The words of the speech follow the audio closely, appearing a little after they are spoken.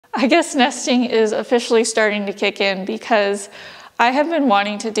I guess nesting is officially starting to kick in because I have been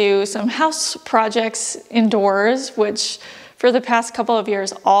wanting to do some house projects indoors, which for the past couple of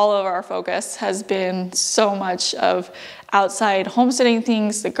years, all of our focus has been so much of outside homesteading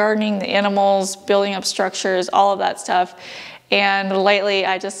things, the gardening, the animals, building up structures, all of that stuff. And lately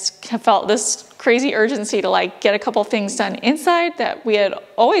I just have felt this crazy urgency to like get a couple things done inside that we had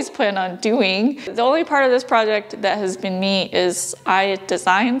always planned on doing. The only part of this project that has been me is I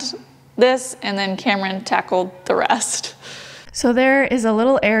designed this and then Cameron tackled the rest. So there is a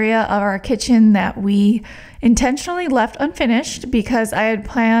little area of our kitchen that we intentionally left unfinished because I had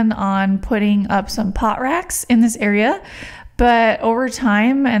planned on putting up some pot racks in this area. But over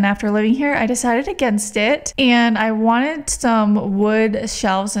time and after living here, I decided against it. And I wanted some wood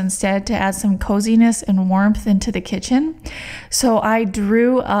shelves instead to add some coziness and warmth into the kitchen. So I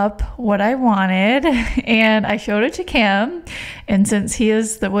drew up what I wanted and I showed it to Cam. And since he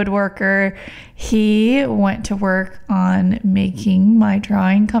is the woodworker, he went to work on making my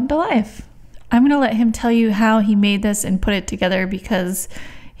drawing come to life. I'm gonna let him tell you how he made this and put it together because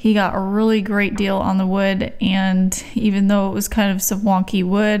he got a really great deal on the wood, and even though it was kind of some wonky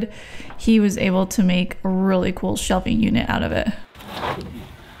wood, he was able to make a really cool shelving unit out of it. Yeah,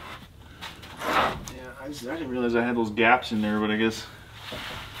 I didn't realize I had those gaps in there, but I guess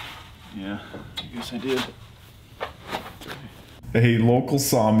I did. A local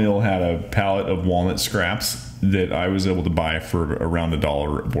sawmill had a pallet of walnut scraps that I was able to buy for around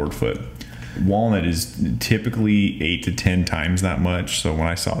 $1 a board foot. Walnut is typically 8 to 10 times that much, so when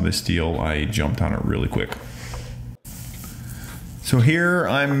I saw this deal, I jumped on it really quick. So here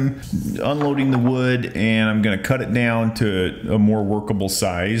I'm unloading the wood and I'm going to cut it down to a more workable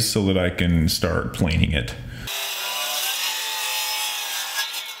size so that I can start planing it.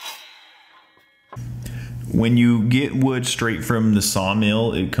 When you get wood straight from the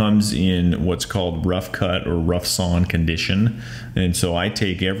sawmill, it comes in what's called rough cut or rough sawn condition. And so I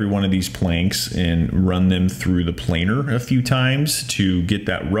take every one of these planks and run them through the planer a few times to get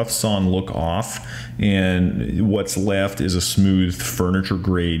that rough sawn look off. And what's left is a smooth furniture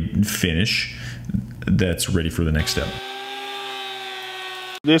grade finish that's ready for the next step.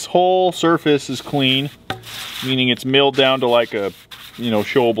 This whole surface is clean, meaning it's milled down to like a,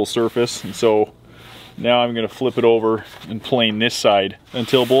 showable surface. And so now I'm going to flip it over and plane this side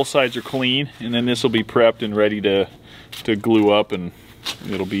until both sides are clean, and then this will be prepped and ready to glue up, and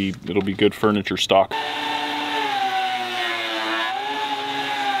it'll be good furniture stock.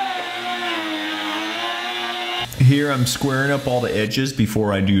 Here I'm squaring up all the edges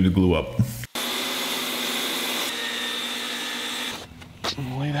before I do the glue up.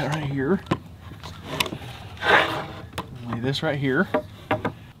 I'll lay that right here. Lay this right here.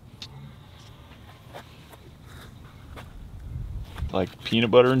 Like peanut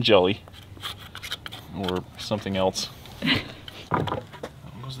butter and jelly, or something else. That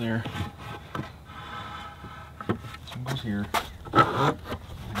goes there. This one goes here.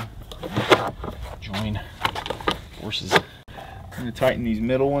 Join forces. I'm going to tighten these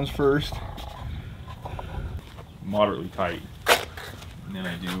middle ones first. Moderately tight. And then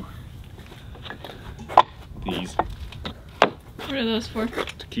I do these. What are those for?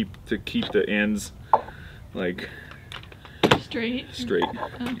 To keep the ends like straight.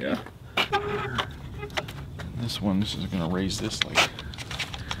 Okay. Yeah. This is gonna raise this like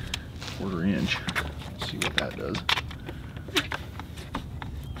 1/4 inch. Let's see what that does.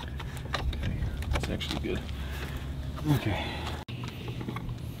 Okay, that's actually good. Okay.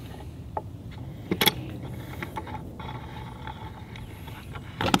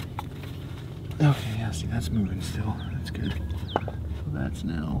 Okay, yeah, see, that's moving still. That's good. So that's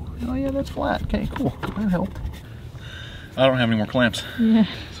now, oh yeah, that's flat. Okay, cool, that helped. I don't have any more clamps. Yeah.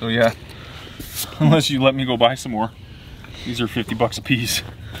 So yeah, unless you let me go buy some more. These are 50 bucks a piece.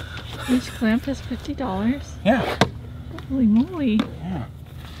 Each clamp is $50? Yeah. Holy moly. Yeah.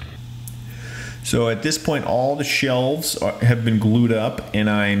 So at this point, all the shelves have been glued up, and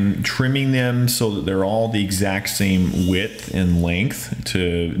I'm trimming them so that they're all the exact same width and length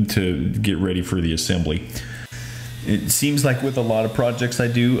to get ready for the assembly. It seems like with a lot of projects I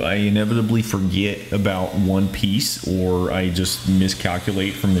do, I inevitably forget about one piece, or I just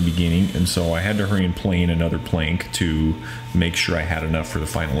miscalculate from the beginning, and so I had to hurry and plane another plank to make sure I had enough for the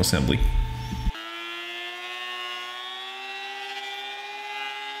final assembly.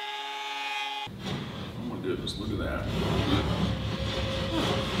 Oh my goodness, look at that.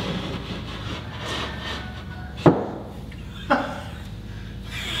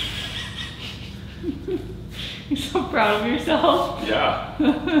 You're so proud of yourself. Yeah.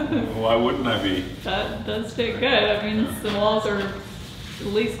 Why wouldn't I be? That does fit good. I mean, the walls are The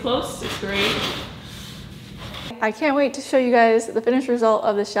lace close, it's great. I can't wait to show you guys the finished result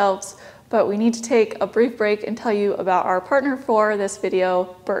of the shelves, but we need to take a brief break and tell you about our partner for this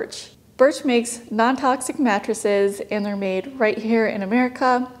video, Birch. Birch makes non-toxic mattresses and they're made right here in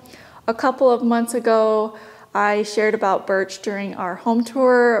America. A couple of months ago, I shared about Birch during our home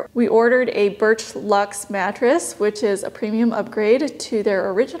tour. We ordered a Birch Luxe mattress, which is a premium upgrade to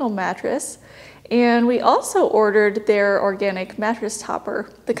their original mattress. And we also ordered their organic mattress topper.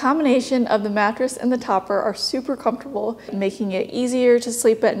 The combination of the mattress and the topper are super comfortable, making it easier to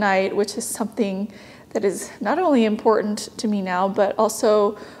sleep at night, which is something that is not only important to me now, but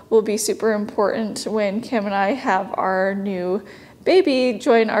also will be super important when Kim and I have our new baby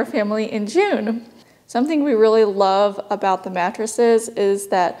join our family in June. Something we really love about the mattresses is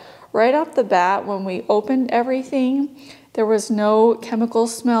that right off the bat, when we opened everything, there was no chemical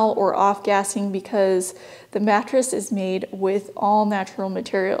smell or off-gassing because the mattress is made with all natural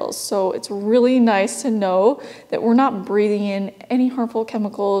materials. So it's really nice to know that we're not breathing in any harmful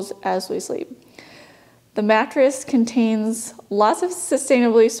chemicals as we sleep. The mattress contains lots of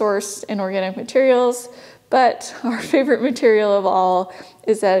sustainably sourced and organic materials, but our favorite material of all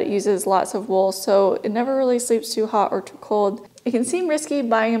is that it uses lots of wool, so it never really sleeps too hot or too cold. It can seem risky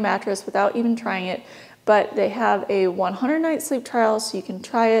buying a mattress without even trying it, but they have a 100-night sleep trial, so you can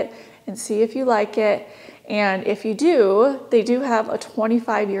try it and see if you like it. And if you do, they do have a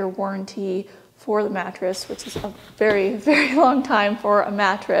 25-year warranty for the mattress, which is a very, very long time for a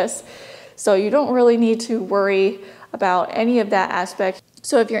mattress. So you don't really need to worry about any of that aspect.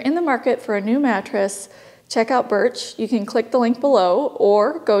 So if you're in the market for a new mattress, check out Birch. You can click the link below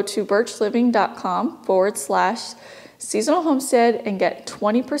or go to birchliving.com/seasonal homestead and get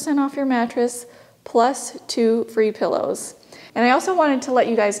 20% off your mattress plus 2 free pillows. And I also wanted to let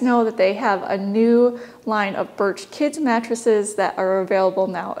you guys know that they have a new line of Birch Kids mattresses that are available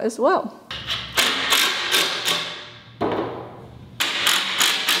now as well.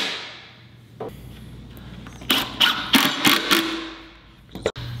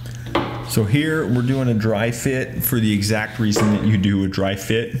 So here we're doing a dry fit for the exact reason that you do a dry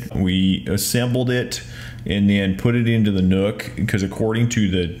fit. We assembled it and then put it into the nook because according to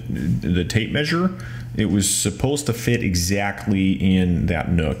the tape measure, it was supposed to fit exactly in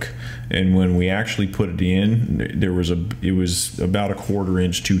that nook. And when we actually put it in, it was about 1/4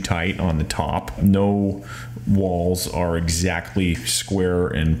 inch too tight on the top. No walls are exactly square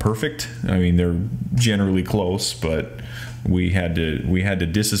and perfect. I mean, they're generally close, but we had to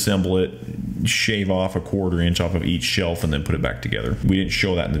disassemble it, shave off 1/4 inch off of each shelf, and then put it back together. We didn't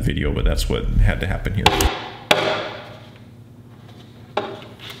show that in the video, but that's what had to happen here.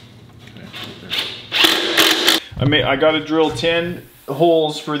 I got to drill 10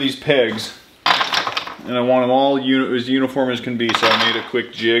 holes for these pegs, and I want them all as uniform as can be. So I made a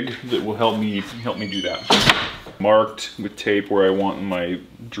quick jig that will help me do that. Marked with tape where I want my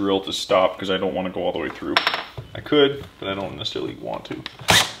drill to stop because I don't want to go all the way through. I could, but I don't necessarily want to.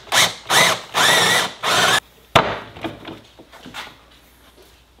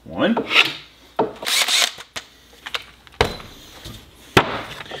 One.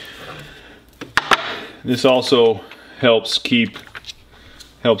 This also helps keep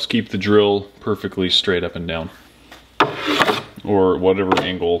the drill perfectly straight up and down, or whatever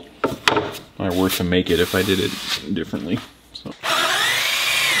angle I were to make it if I did it differently. So.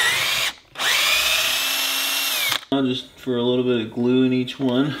 Just for a little bit of glue in each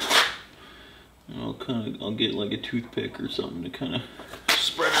one, I'll get like a toothpick or something to kind of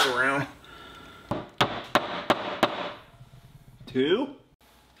spread it around. 2,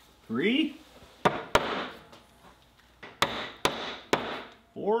 3,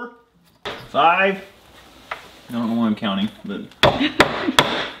 4, 5. I don't know why I'm counting, but.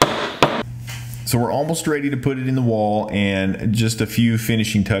 So we're almost ready to put it in the wall, and just a few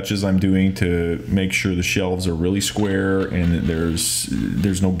finishing touches I'm doing to make sure the shelves are really square and that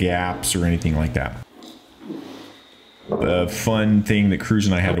there's no gaps or anything like that. The fun thing that Cruz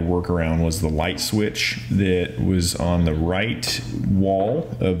and I had to work around was the light switch that was on the right wall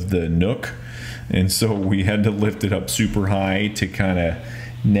of the nook, and so we had to lift it up super high to kind of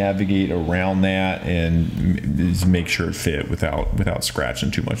navigate around that and make sure it fit without scratching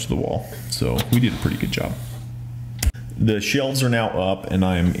too much of the wall. So we did a pretty good job. The shelves are now up, and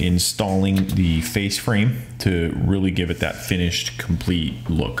I'm installing the face frame to really give it that finished, complete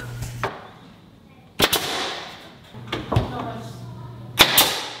look.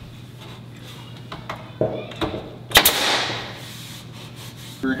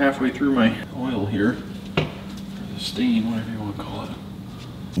 We're halfway through my oil here. The stain, whatever you want to call it.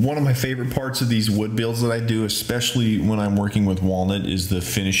 One of my favorite parts of these wood builds that I do, especially when I'm working with walnut, is the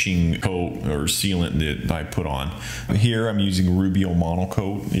finishing coat or sealant that I put on. Here I'm using Rubio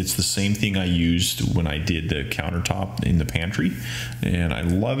Monocoat. It's the same thing I used when I did the countertop in the pantry, and I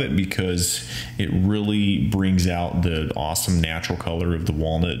love it because it really brings out the awesome natural color of the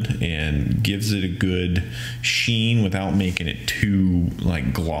walnut and gives it a good sheen without making it too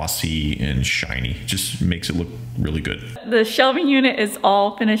like glossy and shiny. Just makes it look really good. The shelving unit is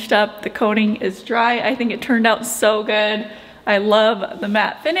all finished up. The coating is dry. I think it turned out so good. I love the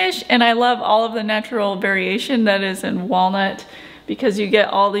matte finish, and I love all of the natural variation that is in walnut because you get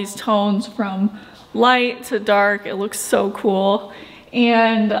all these tones from light to dark. It looks so cool.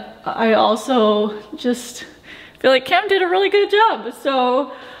 And I also just feel like Kim did a really good job.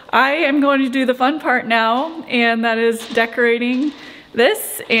 So I am going to do the fun part now, and that is decorating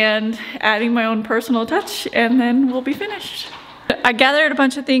this and adding my own personal touch, and then we'll be finished. I gathered a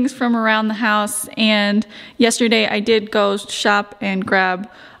bunch of things from around the house, and yesterday I did go shop and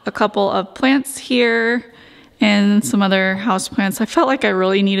grab a couple of plants here and some other house plants. I felt like I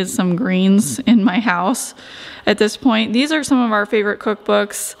really needed some greens in my house at this point. These are some of our favorite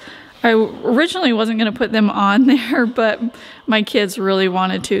cookbooks. I originally wasn't going to put them on there, but my kids really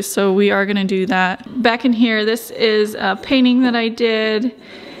wanted to, so we are going to do that. Back in here, this is a painting that I did,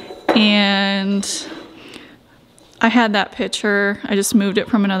 and I had that picture. I just moved it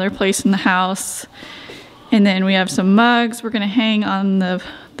from another place in the house. And then we have some mugs we're going to hang on the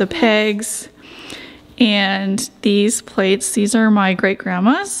pegs. And these plates, these are my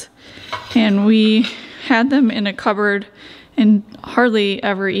great-grandma's, and we had them in a cupboard and hardly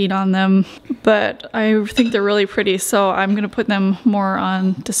ever eat on them, but I think they're really pretty, so I'm gonna put them more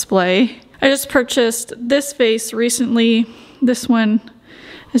on display. I just purchased this vase recently. This one,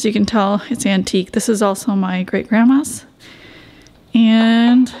 as you can tell, it's antique. This is also my great-grandma's.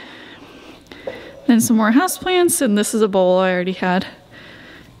 And then some more houseplants, and this is a bowl I already had.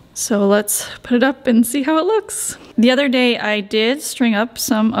 So let's put it up and see how it looks. The other day I did string up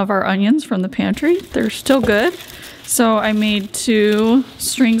some of our onions from the pantry. They're still good. So I made 2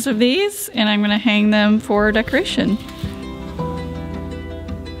 strings of these, and I'm gonna hang them for decoration.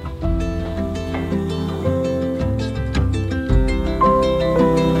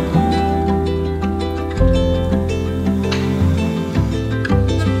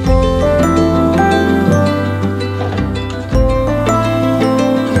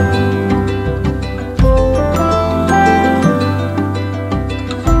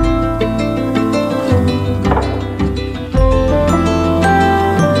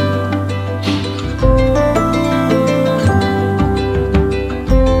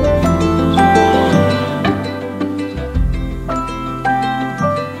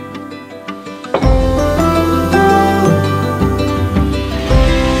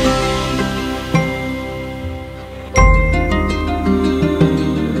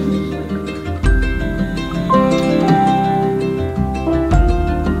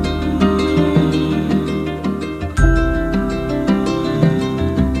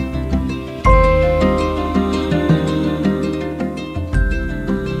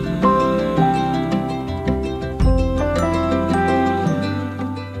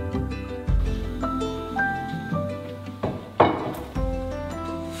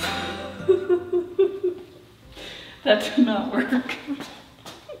 That did not work.